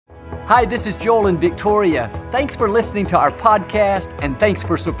Hi, this is Joel and Victoria. Thanks for listening to our podcast, and thanks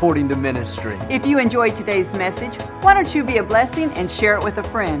for supporting the ministry. If you enjoyed today's message, why don't you be a blessing and share it with a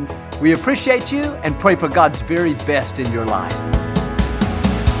friend? We appreciate you and pray for God's very best in your life.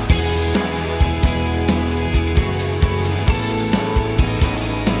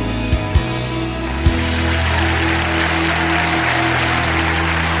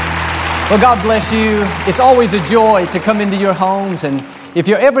 Well, God bless you. It's always a joy to come into your homes, and if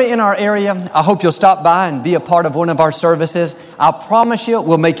you're ever in our area, I hope you'll stop by and be a part of one of our services. I promise you,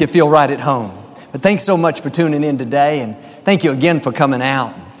 we'll make you feel right at home. But thanks so much for tuning in today, and thank you again for coming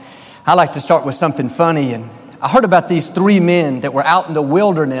out. I like to start with something funny, and I heard about these three men that were out in the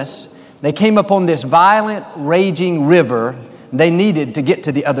wilderness. They came upon this violent, raging river. They needed to get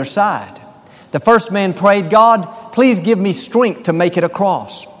to the other side. The first man prayed, "God, please give me strength to make it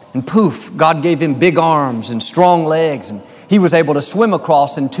across." And poof, God gave him big arms and strong legs, and he was able to swim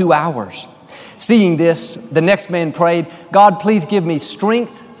across in 2 hours. Seeing this, the next man prayed, "God, please give me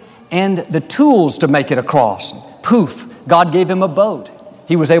strength and the tools to make it across." Poof, God gave him a boat.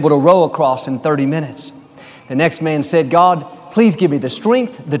 He was able to row across in 30 minutes. The next man said, "God, please give me the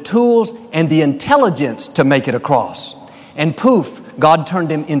strength, the tools, and the intelligence to make it across." And poof, God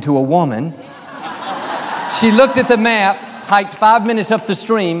turned him into a woman. She looked at the map, hiked 5 minutes up the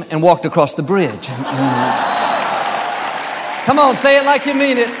stream, and walked across the bridge. Come on, say it like you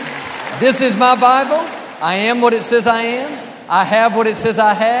mean it. This is my Bible. I am what it says I am. I have what it says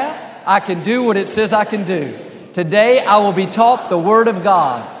I have. I can do what it says I can do. Today I will be taught the Word of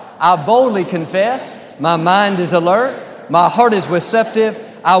God. I boldly confess. My mind is alert. My heart is receptive.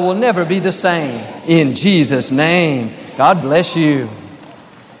 I will never be the same. In Jesus' name. God bless you.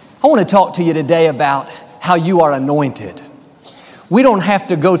 I want to talk to you today about how you are anointed. We don't have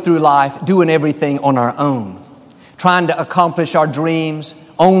to go through life doing everything on our own, trying to accomplish our dreams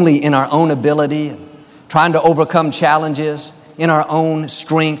only in our own ability, trying to overcome challenges in our own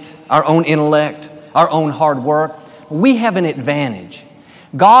strength, our own intellect, our own hard work. We have an advantage.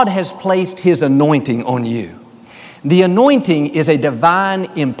 God has placed His anointing on you. The anointing is a divine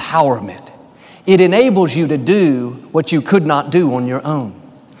empowerment. It enables you to do what you could not do on your own.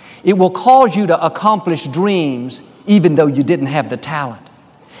 It will cause you to accomplish dreams even though you didn't have the talent.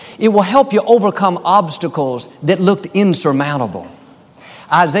 It will help you overcome obstacles that looked insurmountable.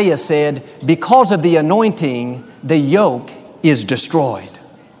 Isaiah said, "Because of the anointing, the yoke is destroyed."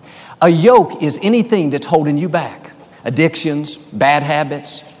 A yoke is anything that's holding you back. Addictions, bad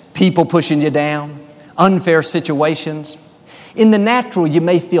habits, people pushing you down, unfair situations. In the natural, you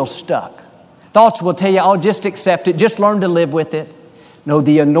may feel stuck. Thoughts will tell you, "Oh, just accept it, just learn to live with it." No,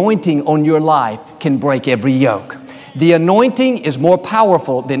 the anointing on your life can break every yoke. The anointing is more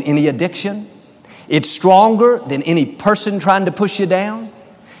powerful than any addiction. It's stronger than any person trying to push you down.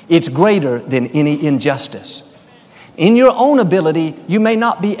 It's greater than any injustice. In your own ability, you may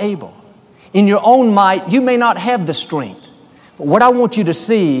not be able. In your own might, you may not have the strength. But what I want you to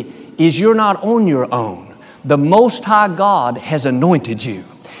see is you're not on your own. The Most High God has anointed you.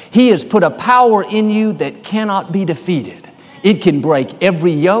 He has put a power in you that cannot be defeated. It can break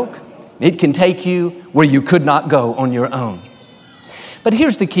every yoke. It can take you where you could not go on your own. But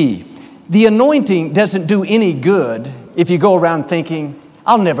here's the key. The anointing doesn't do any good if you go around thinking,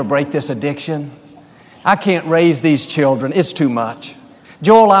 "I'll never break this addiction. I can't raise these children. It's too much.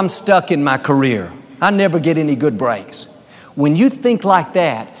 Joel, I'm stuck in my career. I never get any good breaks." When you think like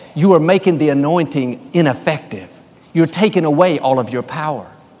that, you are making the anointing ineffective. You're taking away all of your power.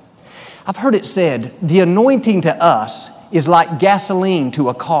 I've heard it said, the anointing to us is like gasoline to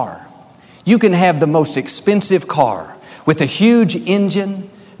a car. You can have the most expensive car with a huge engine,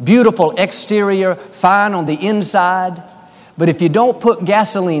 beautiful exterior, fine on the inside, but if you don't put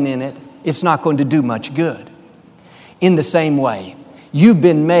gasoline in it, it's not going to do much good. In the same way, you've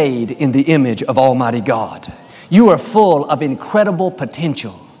been made in the image of Almighty God. You are full of incredible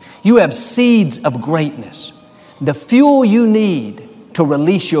potential. You have seeds of greatness. The fuel you need to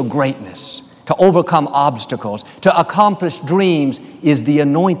release your greatness, to overcome obstacles, to accomplish dreams is the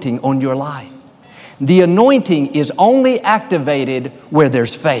anointing on your life. The anointing is only activated where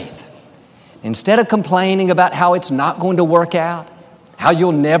there's faith. Instead of complaining about how it's not going to work out, how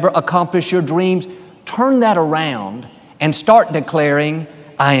you'll never accomplish your dreams, turn that around and start declaring,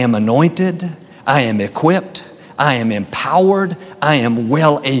 "I am anointed, I am equipped, I am empowered, I am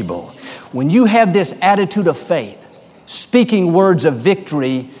well able." When you have this attitude of faith, speaking words of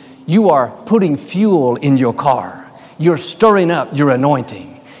victory, you are putting fuel in your car. You're stirring up your anointing.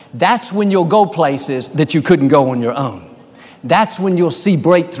 That's when you'll go places that you couldn't go on your own. That's when you'll see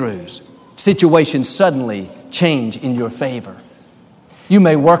breakthroughs. Situations suddenly change in your favor. You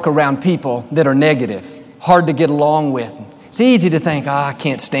may work around people that are negative, hard to get along with. It's easy to think, I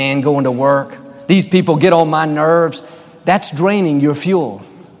can't stand going to work. These people get on my nerves. That's draining your fuel.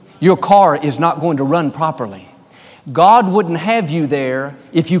 Your car is not going to run properly. God wouldn't have you there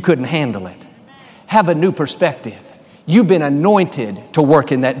if you couldn't handle it. Have a new perspective. You've been anointed to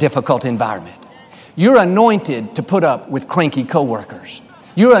work in that difficult environment. You're anointed to put up with cranky coworkers.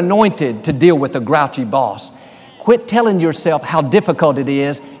 You're anointed to deal with a grouchy boss. Quit telling yourself how difficult it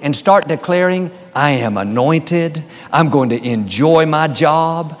is and start declaring, I am anointed. I'm going to enjoy my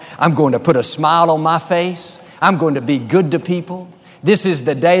job. I'm going to put a smile on my face. I'm going to be good to people. This is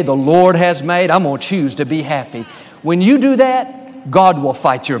the day the Lord has made. I'm going to choose to be happy. When you do that, God will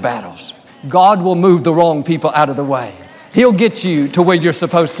fight your battles. God will move the wrong people out of the way. He'll get you to where you're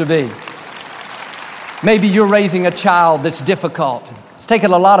supposed to be. Maybe you're raising a child that's difficult. It's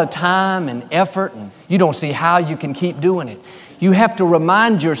taken a lot of time and effort, and you don't see how you can keep doing it. You have to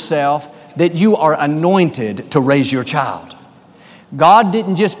remind yourself that you are anointed to raise your child. God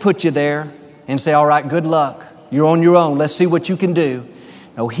didn't just put you there and say, all right, good luck. You're on your own. Let's see what you can do.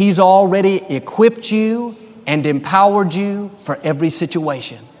 No, He's already equipped you and empowered you for every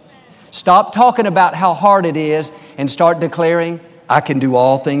situation. Stop talking about how hard it is and start declaring, I can do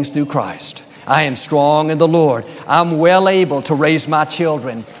all things through Christ. I am strong in the Lord. I'm well able to raise my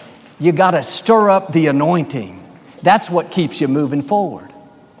children. You got to stir up the anointing. That's what keeps you moving forward.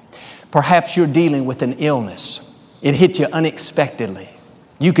 Perhaps you're dealing with an illness. It hit you unexpectedly.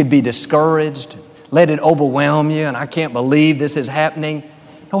 You could be discouraged, let it overwhelm you, and I can't believe this is happening.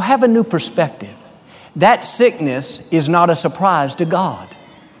 No, have a new perspective. That sickness is not a surprise to God.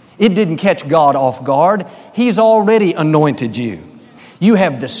 It didn't catch God off guard. He's already anointed you. You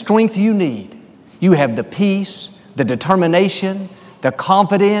have the strength you need. You have the peace, the determination, the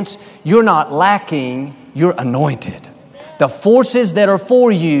confidence. You're not lacking. You're anointed. The forces that are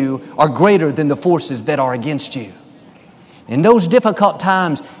for you are greater than the forces that are against you. In those difficult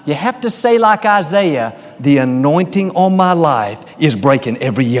times, you have to say like Isaiah, the anointing on my life is breaking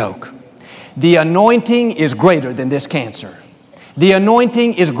every yoke. The anointing is greater than this cancer. The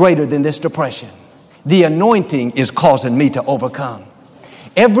anointing is greater than this depression. The anointing is causing me to overcome.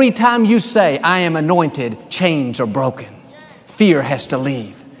 Every time you say, I am anointed, chains are broken. Fear has to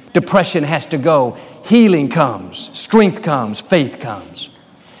leave. Depression has to go. Healing comes. Strength comes. Faith comes.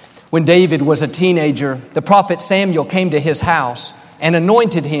 When David was a teenager, the prophet Samuel came to his house and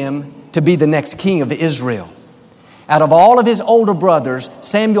anointed him to be the next king of Israel. Out of all of his older brothers,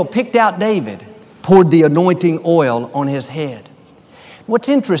 Samuel picked out David, poured the anointing oil on his head. What's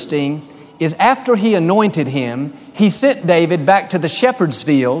interesting is after he anointed him, he sent David back to the shepherd's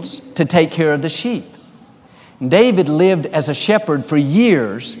fields to take care of the sheep. David lived as a shepherd for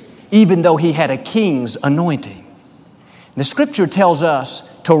years, even though he had a king's anointing. The scripture tells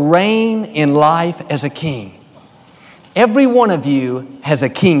us to reign in life as a king. Every one of you has a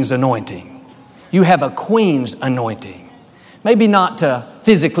king's anointing. You have a queen's anointing. Maybe not to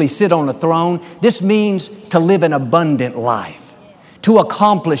physically sit on a throne. This means to live an abundant life, to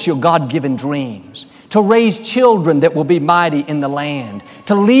accomplish your God-given dreams, to raise children that will be mighty in the land,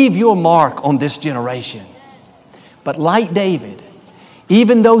 to leave your mark on this generation. But like David,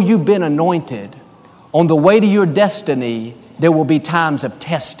 even though you've been anointed, on the way to your destiny, there will be times of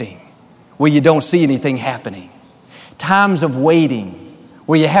testing where you don't see anything happening. Times of waiting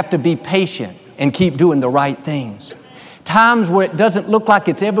where you have to be patient and keep doing the right things. Times where it doesn't look like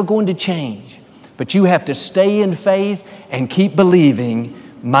it's ever going to change, but you have to stay in faith and keep believing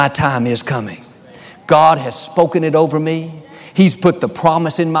my time is coming. God has spoken it over me. He's put the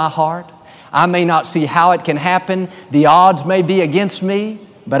promise in my heart. I may not see how it can happen. The odds may be against me,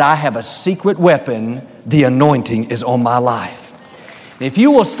 but I have a secret weapon. The anointing is on my life. If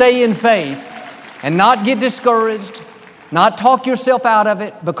you will stay in faith and not get discouraged, not talk yourself out of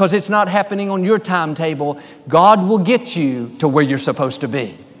it because it's not happening on your timetable, God will get you to where you're supposed to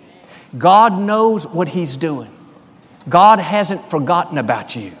be. God knows what He's doing. God hasn't forgotten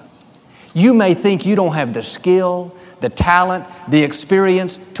about you. You may think you don't have the skill, the talent, the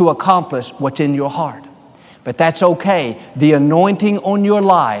experience to accomplish what's in your heart. But that's okay. The anointing on your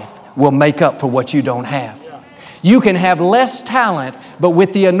life will make up for what you don't have. You can have less talent, but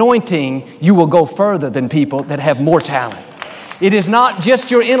with the anointing, you will go further than people that have more talent. It is not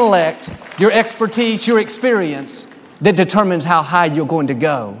just your intellect, your expertise, your experience that determines how high you're going to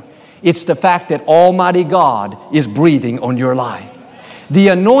go. It's the fact that Almighty God is breathing on your life. The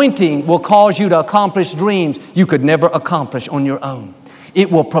anointing will cause you to accomplish dreams you could never accomplish on your own.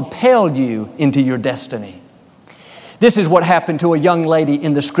 It will propel you into your destiny. This is what happened to a young lady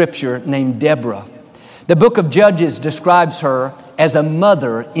in the scripture named Deborah. The book of Judges describes her as a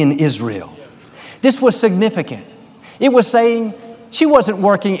mother in Israel. This was significant. It was saying she wasn't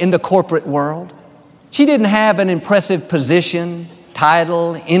working in the corporate world. She didn't have an impressive position,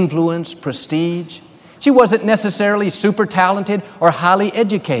 title, influence, prestige. She wasn't necessarily super talented or highly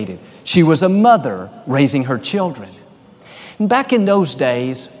educated. She was a mother raising her children. And back in those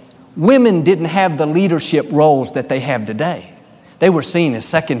days, women didn't have the leadership roles that they have today. They were seen as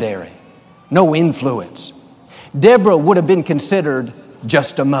secondary, no influence. Deborah would have been considered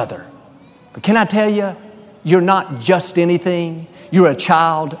just a mother. But can I tell you, you're not just anything. You're a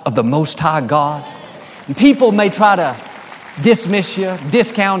child of the Most High God. And people may try to dismiss you,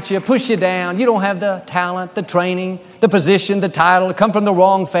 discount you, push you down. You don't have the talent, the training, the position, the title, come from the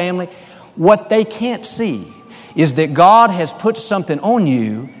wrong family. What they can't see is that God has put something on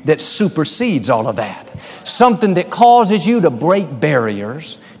you that supersedes all of that. Something that causes you to break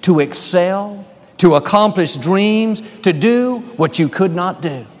barriers, to excel, to accomplish dreams, to do what you could not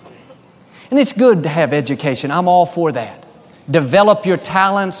do. And it's good to have education. I'm all for that. Develop your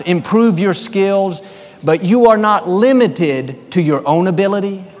talents, improve your skills, but you are not limited to your own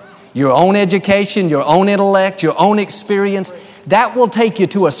ability, your own education, your own intellect, your own experience. That will take you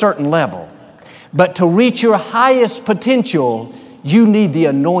to a certain level. But to reach your highest potential, you need the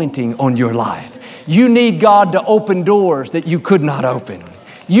anointing on your life. You need God to open doors that you could not open.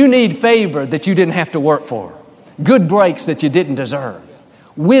 You need favor that you didn't have to work for. Good breaks that you didn't deserve.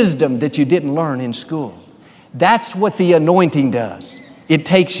 Wisdom that you didn't learn in school. That's what the anointing does. It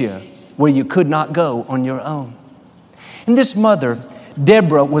takes you where you could not go on your own. And this mother,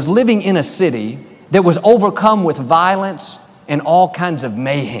 Deborah, was living in a city that was overcome with violence and all kinds of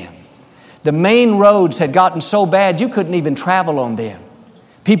mayhem. The main roads had gotten so bad you couldn't even travel on them.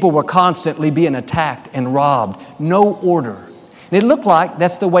 People were constantly being attacked and robbed. No order. And it looked like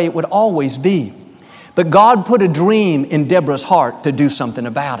that's the way it would always be. But God put a dream in Deborah's heart to do something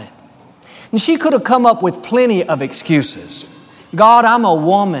about it. And she could have come up with plenty of excuses. God, I'm a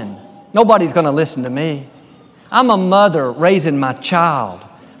woman. Nobody's going to listen to me. I'm a mother raising my child.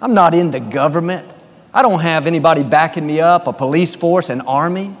 I'm not in the government. I don't have anybody backing me up, a police force, an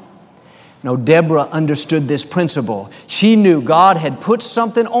army. No, Deborah understood this principle. She knew God had put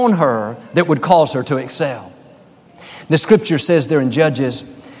something on her that would cause her to excel. The scripture says there in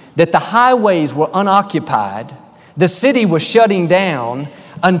Judges that the highways were unoccupied. The city was shutting down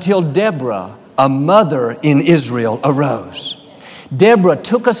until Deborah, a mother in Israel, arose. Deborah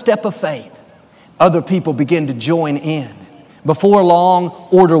took a step of faith. Other people began to join in. Before long,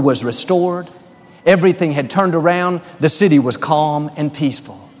 order was restored. Everything had turned around. The city was calm and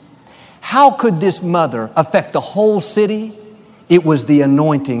peaceful. How could this mother affect the whole city? It was the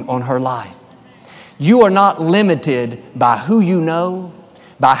anointing on her life. You are not limited by who you know,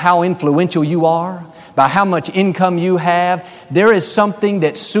 by how influential you are, by how much income you have. There is something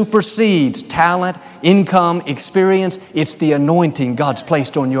that supersedes talent, income, experience. It's the anointing God's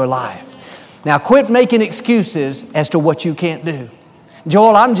placed on your life. Now quit making excuses as to what you can't do.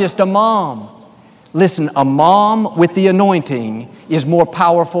 Joel, I'm just a mom. Listen, a mom with the anointing is more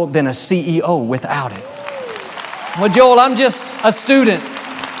powerful than a CEO without it. Well, Joel, I'm just a student.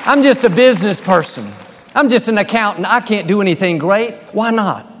 I'm just a business person. I'm just an accountant. I can't do anything great. Why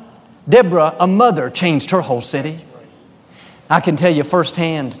not? Deborah, a mother, changed her whole city. I can tell you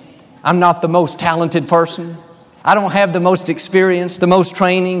firsthand, I'm not the most talented person. I don't have the most experience, the most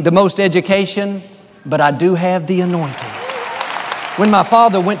training, the most education, but I do have the anointing. When my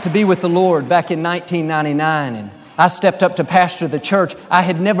father went to be with the Lord back in 1999 and I stepped up to pastor the church, I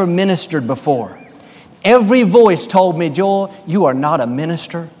had never ministered before. Every voice told me, Joel, you are not a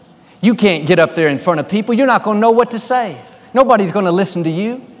minister. You can't get up there in front of people. You're not going to know what to say. Nobody's going to listen to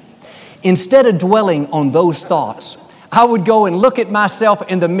you. Instead of dwelling on those thoughts, I would go and look at myself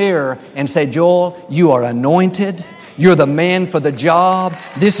in the mirror and say, Joel, you are anointed. You're the man for the job.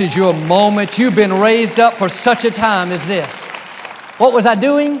 This is your moment. You've been raised up for such a time as this. What was I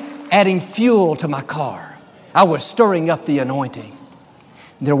doing? Adding fuel to my car. I was stirring up the anointing.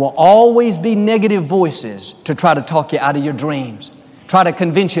 There will always be negative voices to try to talk you out of your dreams, try to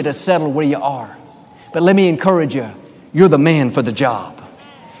convince you to settle where you are. But let me encourage you, you're the man for the job.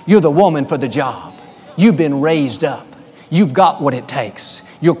 You're the woman for the job. You've been raised up. You've got what it takes.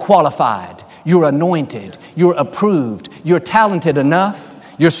 You're qualified. You're anointed. You're approved. You're talented enough.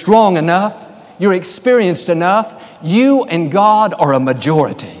 You're strong enough. You're experienced enough. You and God are a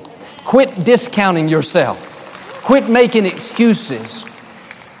majority. Quit discounting yourself. Quit making excuses.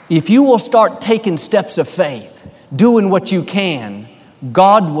 If you will start taking steps of faith, doing what you can,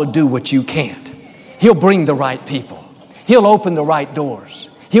 God will do what you can't. He'll bring the right people. He'll open the right doors.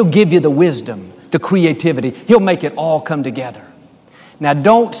 He'll give you the wisdom, the creativity. He'll make it all come together. Now,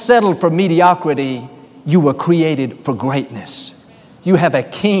 don't settle for mediocrity. You were created for greatness. You have a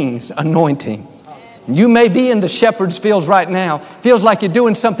king's anointing. You may be in the shepherd's fields right now. Feels like you're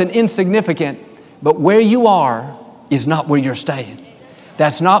doing something insignificant, but where you are is not where you're staying.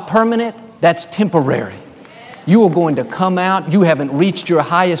 That's not permanent. That's temporary. You are going to come out. You haven't reached your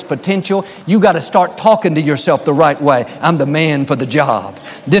highest potential. You got to start talking to yourself the right way. I'm the man for the job.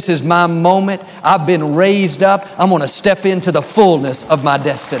 This is my moment. I've been raised up. I'm going to step into the fullness of my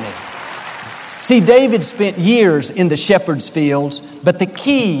destiny. See, David spent years in the shepherd's fields, but the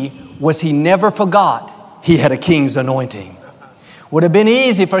key was he never forgot he had a king's anointing. Would have been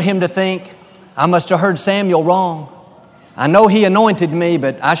easy for him to think, I must have heard Samuel wrong. I know he anointed me,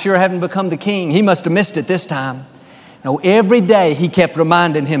 but I sure haven't become the king. He must have missed it this time. No, every day he kept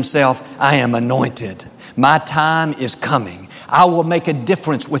reminding himself, I am anointed. My time is coming. I will make a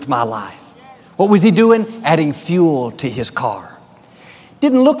difference with my life. What was he doing? Adding fuel to his car.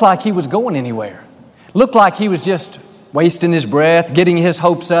 Didn't look like he was going anywhere. Looked like he was just wasting his breath, getting his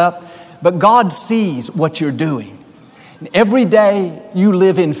hopes up. But God sees what you're doing. And every day you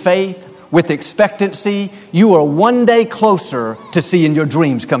live in faith, with expectancy, you are one day closer to seeing your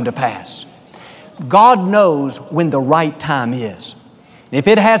dreams come to pass. God knows when the right time is. If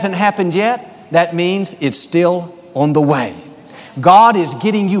it hasn't happened yet, that means it's still on the way. God is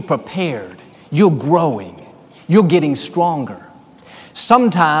getting you prepared. You're growing. You're getting stronger.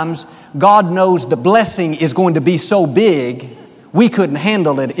 Sometimes God knows the blessing is going to be so big, we couldn't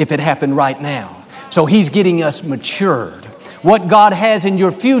handle it if it happened right now. So He's getting us matured. What God has in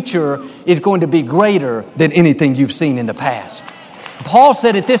your future is going to be greater than anything you've seen in the past. Paul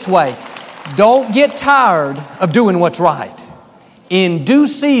said it this way, don't get tired of doing what's right. In due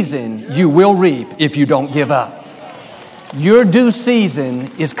season, you will reap if you don't give up. Your due season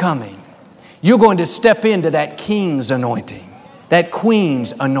is coming. You're going to step into that king's anointing, that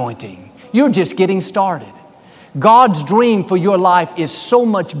queen's anointing. You're just getting started. God's dream for your life is so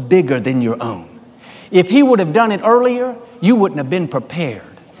much bigger than your own. If He would have done it earlier, you wouldn't have been prepared.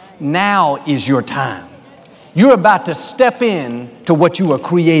 Now is your time. You're about to step in to what you were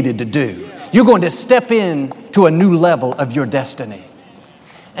created to do. You're going to step in to a new level of your destiny.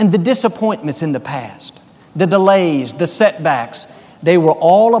 And the disappointments in the past, the delays, the setbacks, they were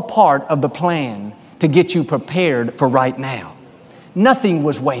all a part of the plan to get you prepared for right now. Nothing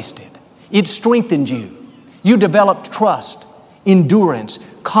was wasted. It strengthened you. You developed trust, endurance,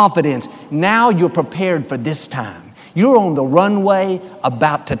 confidence. Now you're prepared for this time. You're on the runway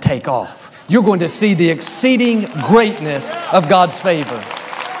about to take off. You're going to see the exceeding greatness of God's favor.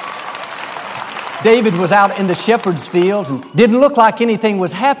 David was out in the shepherd's fields and didn't look like anything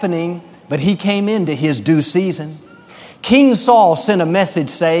was happening, but he came into his due season. King Saul sent a message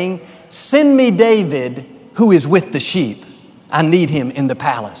saying, send me David who is with the sheep. I need him in the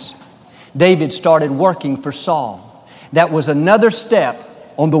palace. David started working for Saul. That was another step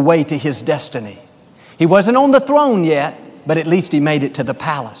on the way to his destiny. He wasn't on the throne yet, but at least he made it to the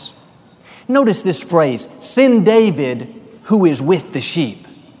palace. Notice this phrase, send David who is with the sheep.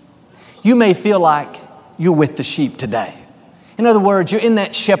 You may feel like you're with the sheep today. In other words, you're in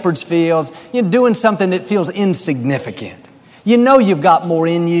that shepherd's fields, you're doing something that feels insignificant. You know you've got more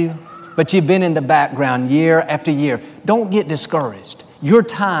in you, but you've been in the background year after year. Don't get discouraged. Your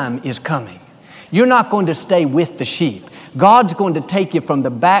time is coming. You're not going to stay with the sheep. God's going to take you from the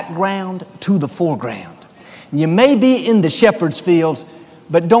background to the foreground. You may be in the shepherd's fields,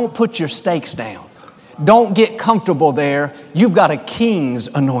 but don't put your stakes down. Don't get comfortable there. You've got a king's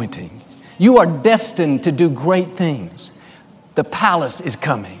anointing. You are destined to do great things. The palace is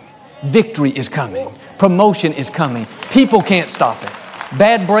coming. Victory is coming. Promotion is coming. People can't stop it.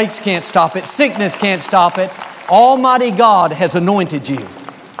 Bad breaks can't stop it. Sickness can't stop it. Almighty God has anointed you.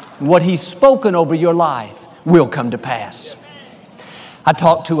 What He's spoken over your life will come to pass. I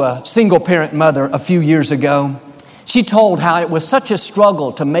talked to a single parent mother a few years ago. She told how it was such a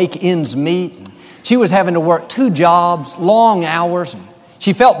struggle to make ends meet. She was having to work 2 jobs, long hours.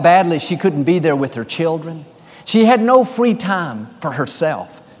 She felt badly she couldn't be there with her children. She had no free time for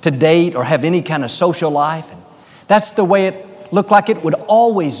herself to date or have any kind of social life. And that's the way it looked like it would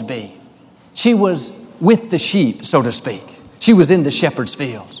always be. She was with the sheep, so to speak. She was in the shepherd's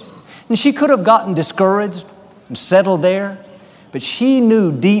fields. And she could have gotten discouraged and settled there, but she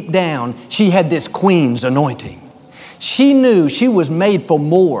knew deep down she had this queen's anointing. She knew she was made for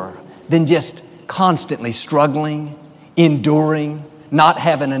more than just constantly struggling, enduring, not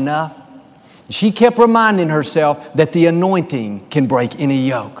having enough. She kept reminding herself that the anointing can break any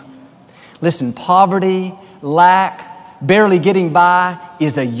yoke. Listen, poverty, lack, barely getting by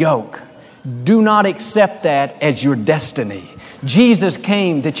is a yoke. Do not accept that as your destiny. Jesus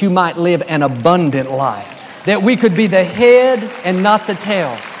came that you might live an abundant life, that we could be the head and not the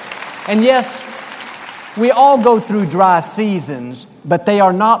tail. And yes, we all go through dry seasons, but they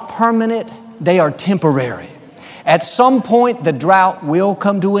are not permanent, they are temporary. At some point, the drought will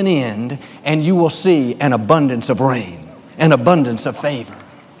come to an end, and you will see an abundance of rain, an abundance of favor.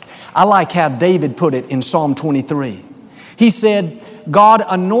 I like how David put it in Psalm 23. He said, God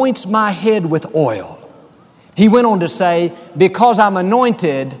anoints my head with oil. He went on to say, because I'm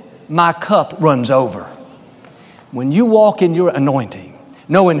anointed, my cup runs over. When you walk in your anointing,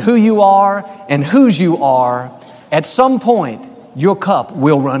 knowing who you are and whose you are, at some point, your cup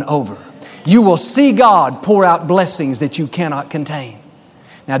will run over. You will see God pour out blessings that you cannot contain.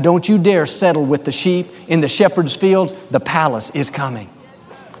 Now, don't you dare settle with the sheep in the shepherd's fields. The palace is coming.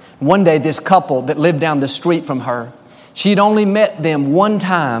 One day, this couple that lived down the street from her, she'd only met them one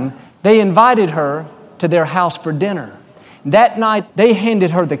time. They invited her to their house for dinner. That night, they handed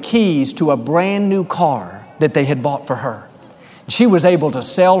her the keys to a brand new car that they had bought for her. She was able to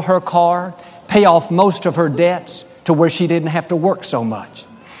sell her car, pay off most of her debts to where she didn't have to work so much.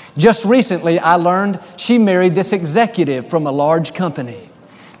 Just recently, I learned she married this executive from a large company.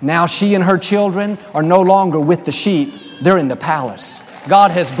 Now she and her children are no longer with the sheep. They're in the palace.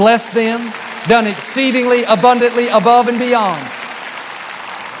 God has blessed them, done exceedingly abundantly above and beyond.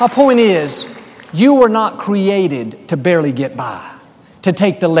 My point is, you were not created to barely get by, to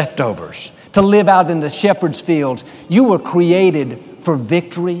take the leftovers, to live out in the shepherd's fields. You were created for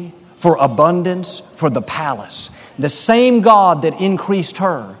victory, for abundance, for the palace. The same God that increased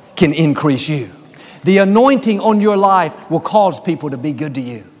her can increase you. The anointing on your life will cause people to be good to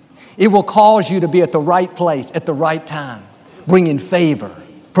you. It will cause you to be at the right place at the right time, bringing favor,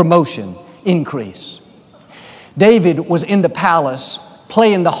 promotion, increase. David was in the palace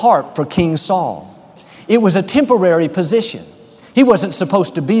playing the harp for King Saul. It was a temporary position. He wasn't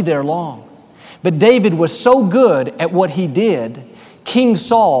supposed to be there long. But David was so good at what he did, King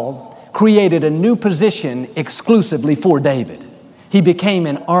Saul created a new position exclusively for David. He became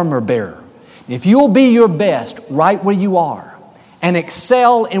an armor bearer. If you'll be your best right where you are and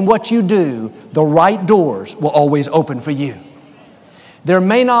excel in what you do, the right doors will always open for you. There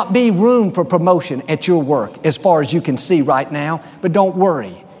may not be room for promotion at your work as far as you can see right now, but don't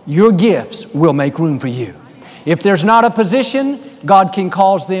worry. Your gifts will make room for you. If there's not a position, God can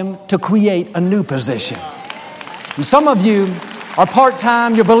cause them to create a new position. And some of you are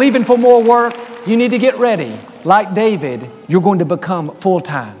part-time, you're believing for more work, you need to get ready. Like David, you're going to become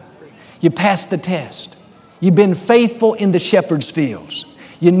full-time. You passed the test. You've been faithful in the shepherd's fields.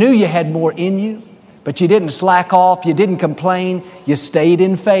 You knew you had more in you, but you didn't slack off, you didn't complain, you stayed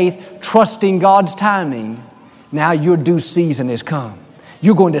in faith, trusting God's timing. Now your due season has come.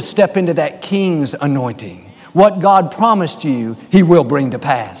 You're going to step into that king's anointing. What God promised you, He will bring to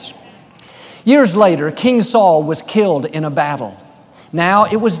pass. Years later, King Saul was killed in a battle. Now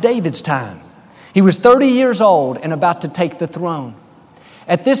it was David's time. He was 30 years old and about to take the throne.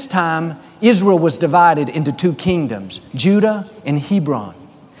 At this time, Israel was divided into two kingdoms, Judah and Hebron.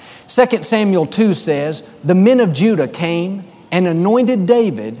 2 Samuel 2 says, the men of Judah came and anointed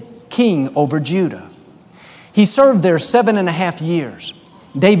David king over Judah. He served there 7.5 years.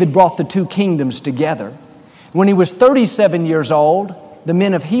 David brought the two kingdoms together. When he was 37 years old, the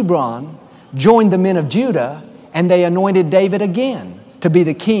men of Hebron joined the men of Judah, and they anointed David again to be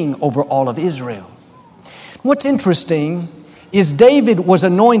the king over all of Israel. What's interesting is David was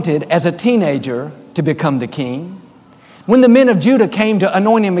anointed as a teenager to become the king. When the men of Judah came to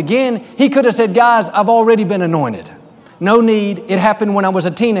anoint him again, he could have said, guys, I've already been anointed. No need. It happened when I was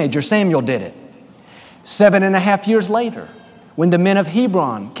a teenager. Samuel did it. 7.5 years later, when the men of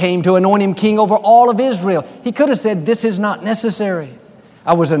Hebron came to anoint him king over all of Israel, he could have said, this is not necessary.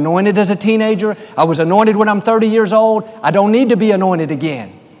 I was anointed as a teenager. I was anointed when I'm 30 years old. I don't need to be anointed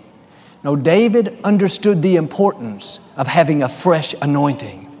again. No, David understood the importance of having a fresh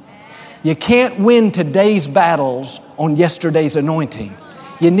anointing. You can't win today's battles on yesterday's anointing.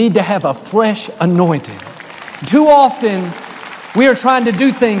 You need to have a fresh anointing. Too often, we are trying to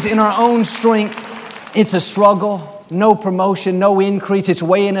do things in our own strength. It's a struggle, no promotion, no increase. It's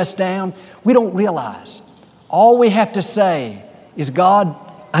weighing us down. We don't realize. All we have to say is, God,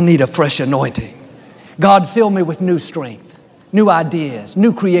 I need a fresh anointing. God, fill me with new strength, new ideas,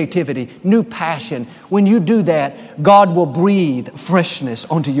 new creativity, new passion. When you do that, God will breathe freshness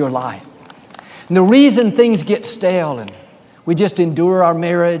onto your life. And the reason things get stale and we just endure our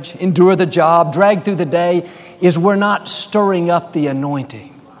marriage, endure the job, drag through the day, is we're not stirring up the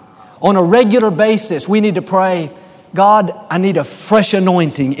anointing. On a regular basis, we need to pray, God, I need a fresh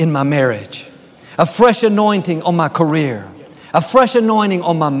anointing in my marriage, a fresh anointing on my career, A fresh anointing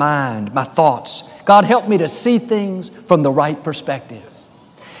on my mind, my thoughts. God, help me to see things from the right perspective.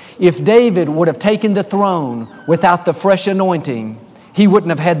 If David would have taken the throne without the fresh anointing, he wouldn't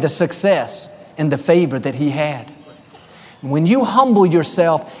have had the success and the favor that he had. When you humble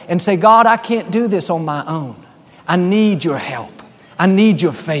yourself and say, God, I can't do this on my own. I need your help. I need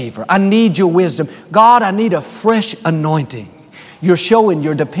your favor. I need your wisdom. God, I need a fresh anointing. You're showing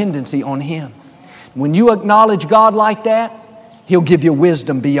your dependency on Him. When you acknowledge God like that, He'll give you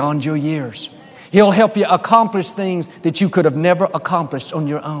wisdom beyond your years. He'll help you accomplish things that you could have never accomplished on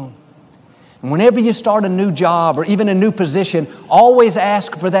your own. And whenever you start a new job or even a new position, always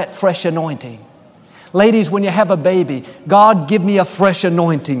ask for that fresh anointing. Ladies, when you have a baby, God, give me a fresh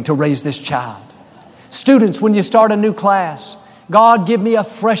anointing to raise this child. Students, when you start a new class, God, give me a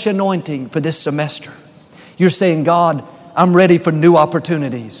fresh anointing for this semester. You're saying, God, I'm ready for new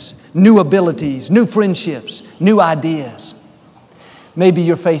opportunities, new abilities, new friendships, new ideas. Maybe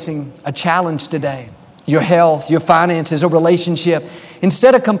you're facing a challenge today, your health, your finances, a relationship.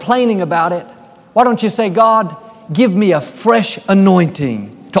 Instead of complaining about it, why don't you say, God, give me a fresh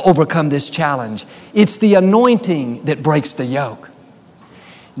anointing to overcome this challenge. It's the anointing that breaks the yoke.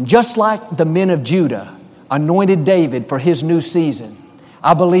 Just like the men of Judah anointed David for his new season,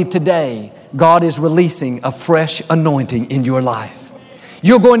 I believe today God is releasing a fresh anointing in your life.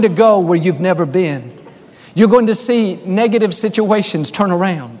 You're going to go where you've never been. You're going to see negative situations turn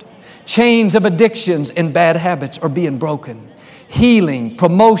around. Chains of addictions and bad habits are being broken. Healing,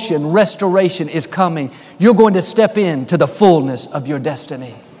 promotion, restoration is coming. You're going to step into the fullness of your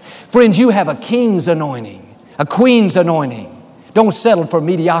destiny. Friends, you have a king's anointing, a queen's anointing. Don't settle for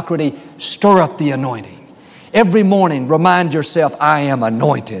mediocrity. Stir up the anointing. Every morning, remind yourself, I am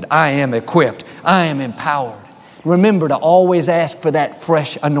anointed. I am equipped. I am empowered. Remember to always ask for that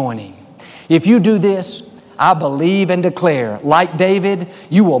fresh anointing. If you do this, I believe and declare, like David,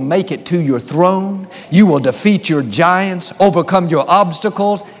 you will make it to your throne. You will defeat your giants, overcome your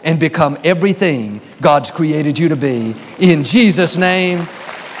obstacles, and become everything God's created you to be. In Jesus' name.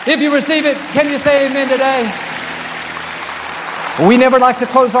 If you receive it, can you say amen today? We never like to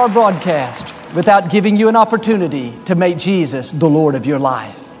close our broadcast without giving you an opportunity to make Jesus the Lord of your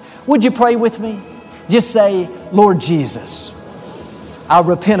life. Would you pray with me? Just say, Lord Jesus, I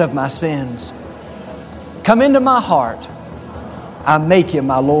repent of my sins. Come into my heart. I make you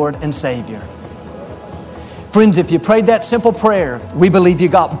my Lord and Savior. Friends, if you prayed that simple prayer, we believe you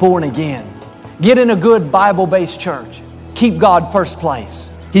got born again. Get in a good Bible-based church. Keep God first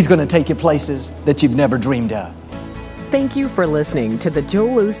place. He's going to take you places that you've never dreamed of. Thank you for listening to the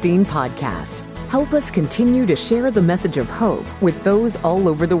Joel Osteen Podcast. Help us continue to share the message of hope with those all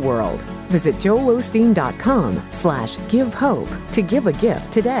over the world. Visit joelosteen.com/give hope to give a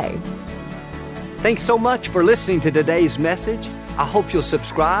gift today. Thanks so much for listening to today's message. I hope you'll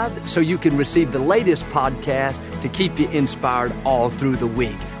subscribe so you can receive the latest podcast to keep you inspired all through the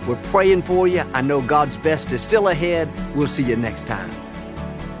week. We're praying for you. I know God's best is still ahead. We'll see you next time.